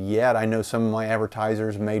affected yet. I know some of my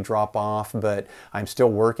advertisers may drop off, but I'm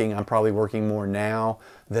still working. I'm probably working more now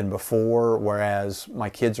than before, whereas my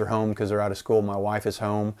kids are home because they're out of school. My wife is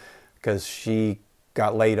home because she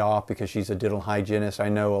got laid off because she's a dental hygienist. I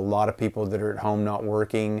know a lot of people that are at home not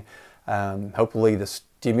working. Hopefully the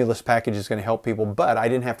stimulus package is going to help people, but I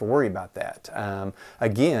didn't have to worry about that.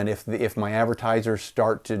 Again, if my advertisers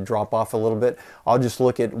start to drop off a little bit, I'll just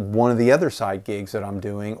look at one of the other side gigs that I'm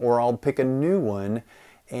doing, or I'll pick a new one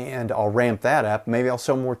and I'll ramp that up. Maybe I'll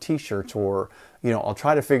sell more t-shirts, or I'll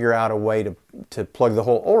try to figure out a way to plug the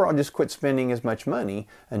hole, or I'll just quit spending as much money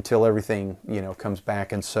until everything comes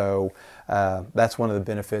back. And so that's one of the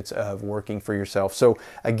benefits of working for yourself. So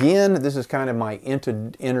again, this is kind of my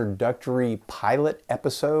introductory pilot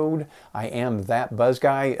episode. I am That Buzz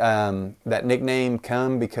Guy. That nickname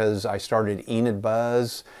come because I started Enid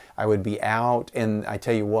Buzz. I would be out, and I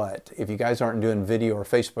tell you what, if you guys aren't doing video or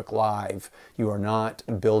Facebook Live, you are not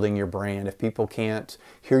building your brand. If people can't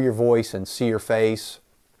hear your voice and see your face,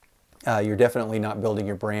 you're definitely not building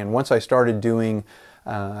your brand. Once I started doing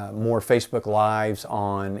more Facebook Lives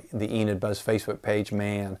on the Enid Buzz Facebook page,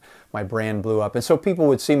 man, my brand blew up. And so people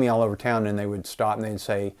would see me all over town, and they would stop and they'd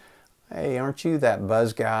say, "Hey, aren't you That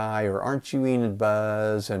Buzz Guy?" or "Aren't you Enid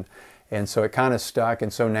Buzz?" And so it kind of stuck,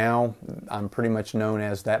 and so now I'm pretty much known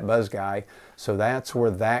as That Buzz Guy. So that's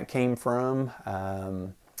where that came from.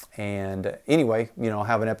 And anyway, I'll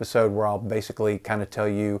have an episode where I'll basically kind of tell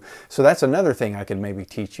you. So that's another thing I could maybe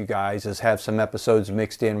teach you guys, is have some episodes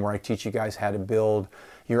mixed in where I teach you guys how to build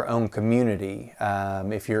your own community.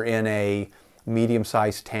 If you're in a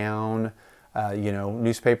medium-sized town,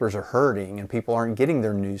 newspapers are hurting and people aren't getting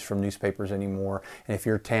their news from newspapers anymore. And if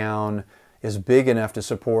your town is big enough to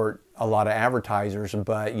support a lot of advertisers,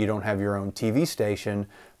 but you don't have your own TV station,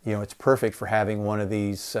 it's perfect for having one of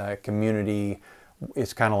these community.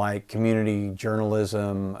 It's kind of like community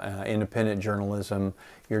journalism, independent journalism.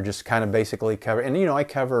 You're just kind of basically cover, and I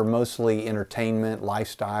cover mostly entertainment,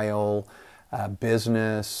 lifestyle,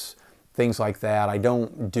 business, things like that. I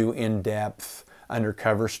don't do in-depth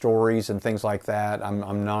undercover stories and things like that.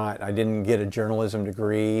 I didn't get a journalism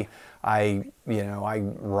degree. I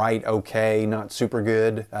write okay, not super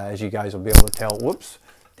good, as you guys will be able to tell. Whoops,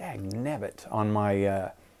 dagnabbit, on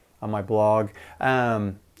my blog.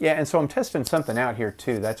 Yeah, and so I'm testing something out here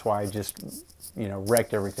too. That's why I just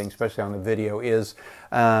wrecked everything, especially on the video.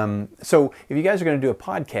 So if you guys are going to do a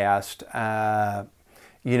podcast,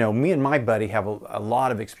 me and my buddy have a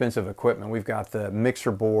lot of expensive equipment. We've got the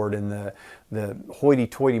mixer board and the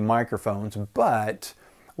hoity-toity microphones, but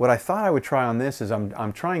what I thought I would try on this is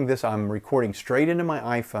I'm trying this. I'm recording straight into my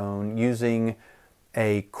iPhone using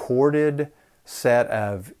a corded set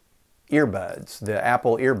of earbuds, the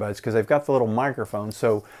Apple earbuds, because they've got the little microphone.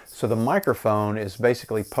 So the microphone is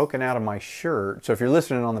basically poking out of my shirt. So if you're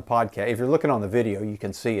listening on the podcast, if you're looking on the video, you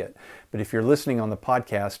can see it. But if you're listening on the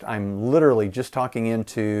podcast, I'm literally just talking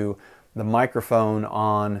into the microphone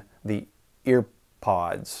on the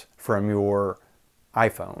earpods from your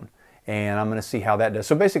iPhone. And I'm going to see how that does.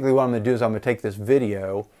 So basically what I'm going to do is I'm going to take this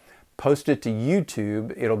video, post it to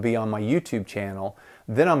YouTube. It'll be on my YouTube channel.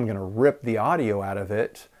 Then I'm going to rip the audio out of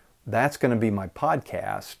it. That's going to be my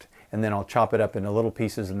podcast. And then I'll chop it up into little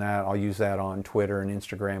pieces, and that I'll use that on Twitter and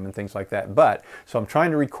Instagram and things like that. So I'm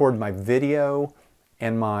trying to record my video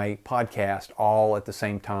and my podcast all at the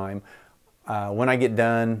same time. When I get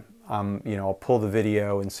done, I'll pull the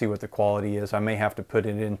video and see what the quality is. I may have to put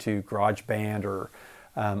it into GarageBand or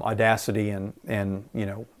Audacity and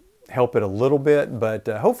help it a little bit, but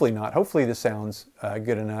hopefully not. Hopefully this sounds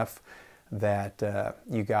good enough that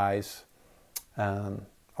you guys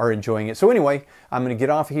are are enjoying it. So anyway, I'm going to get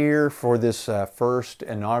off here for this first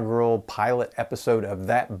inaugural pilot episode of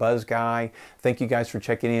That Buzz Guy. Thank you guys for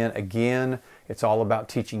checking in. Again, it's all about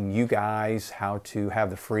teaching you guys how to have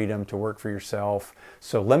the freedom to work for yourself.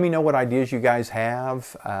 So let me know what ideas you guys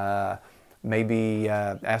have. Maybe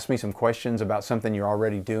ask me some questions about something you're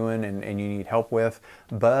already doing and you need help with.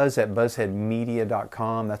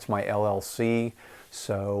 buzz@buzzheadmedia.com. That's my LLC.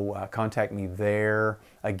 So contact me there.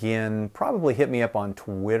 Again, probably hit me up on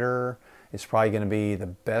Twitter. It's probably going to be the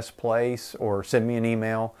best place, or send me an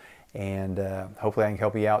email, and hopefully I can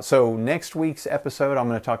help you out. So next week's episode, I'm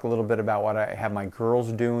going to talk a little bit about what I have my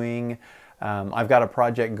girls doing. I've got a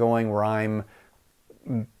project going where I'm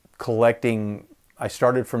collecting. I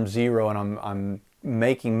started from zero, and I'm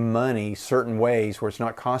making money certain ways where it's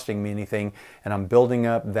not costing me anything, and I'm building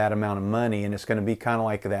up that amount of money, and it's going to be kind of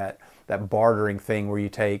like that bartering thing where you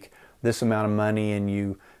take this amount of money and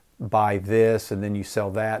you buy this, and then you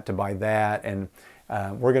sell that to buy that, and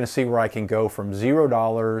we're going to see where I can go from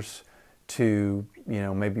 $0 to, you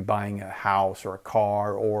know, maybe buying a house or a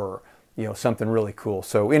car or, you know, something really cool.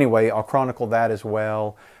 So anyway, I'll chronicle that as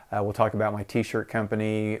well. We'll talk about my t-shirt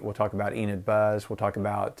company. We'll talk about Enid Buzz. We'll talk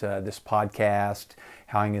about this podcast,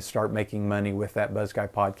 how I can start making money with that Buzz Guy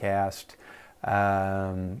podcast.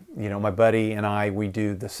 You know, my buddy and I, we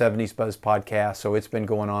do the 70s Buzz podcast. So it's been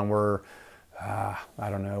going on. We're, I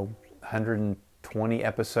don't know, 120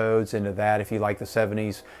 episodes into that. If you like the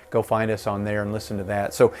 70s, go find us on there and listen to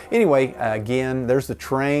that. So anyway, again, there's the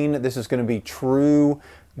train. This is going to be true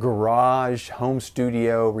garage home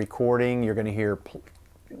studio recording. You're going to hear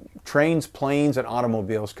trains, planes, and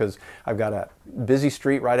automobiles because I've got a busy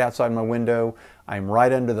street right outside my window. I'm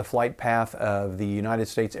right under the flight path of the United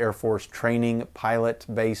States Air Force Training Pilot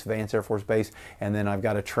Base, Vance Air Force Base, and then I've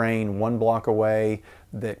got a train 1 block away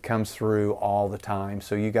that comes through all the time.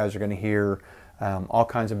 So you guys are going to hear all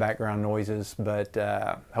kinds of background noises, but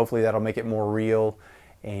hopefully that'll make it more real.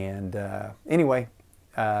 And anyway,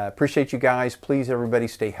 appreciate you guys. Please, everybody,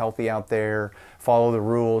 stay healthy out there. Follow the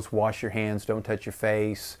rules. Wash your hands. Don't touch your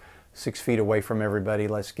face. 6 feet away from everybody.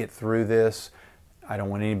 Let's get through this. I don't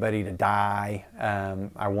want anybody to die.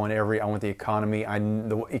 I want the economy.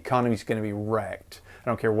 The economy's going to be wrecked. I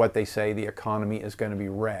don't care what they say. The economy is going to be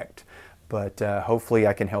wrecked. But hopefully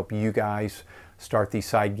I can help you guys start these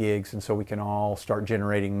side gigs, and so we can all start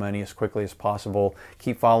generating money as quickly as possible.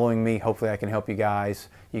 Keep following me. Hopefully I can help you guys.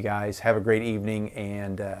 You guys have a great evening,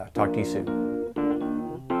 and talk to you soon.